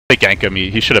gank him,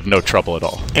 he should have no trouble at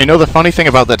all. You know, the funny thing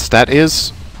about that stat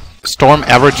is Storm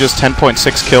averages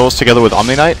 10.6 kills together with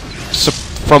Omni Knight. So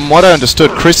from what I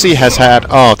understood, Chrissy has had...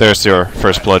 Oh, there's your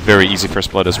first blood. Very easy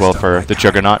first blood as well for the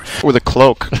Juggernaut. With a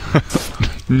cloak.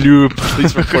 Noob.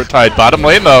 Please report tied. Bottom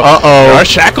lane, though. Uh-oh. There are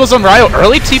shackles on Ryo.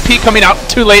 Early TP coming out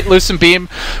too late. Loosen Beam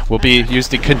will be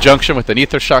used in conjunction with an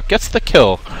Ether Shock. Gets the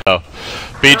kill. Oh.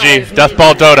 BG,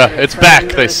 Deathball Dota. It's back,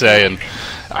 they say. And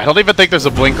I don't even think there's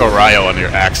a Blink or Ryo on your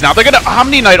axe. Now they're going to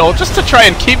Omni Knight ult just to try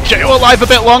and keep Jo alive a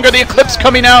bit longer. The Eclipse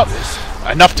coming out.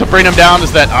 Enough to bring him down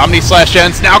as that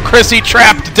Omni/ends. Now Chrissy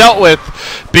trapped, dealt with.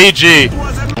 BG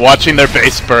watching their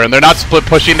base burn. They're not split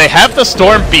pushing. They have the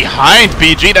Storm behind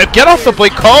BG to get off the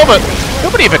Blink call, but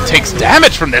nobody even takes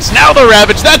damage from this. Now the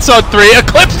Ravage, that's on 3.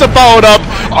 Eclipse to follow it up,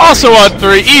 also on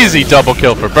 3. Easy double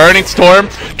kill for Burning Storm.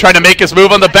 Trying to make his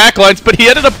move on the backlines, but he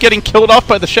ended up getting killed off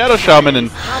by the Shadow Shaman, and,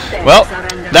 well,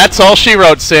 that's all she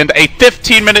wrote, Sind. A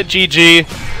 15-minute GG.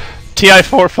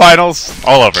 TI4 finals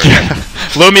all over again.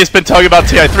 Lumi's been talking about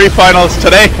TI3 finals.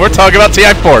 Today, we're talking about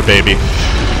TI4, baby.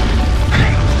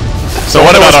 So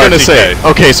what about RTK? Say,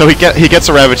 okay, so he gets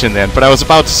a Ravage in then, but I was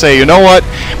about to say, you know what?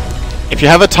 If you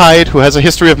have a Tide who has a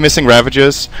history of missing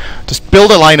Ravages, just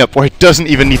build a lineup where he doesn't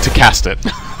even need to cast it.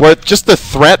 Where just the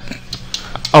threat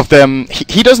of them,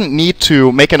 he doesn't need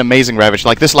to make an amazing Ravage.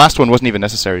 Like this last one wasn't even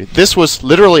necessary. This was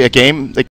literally a game...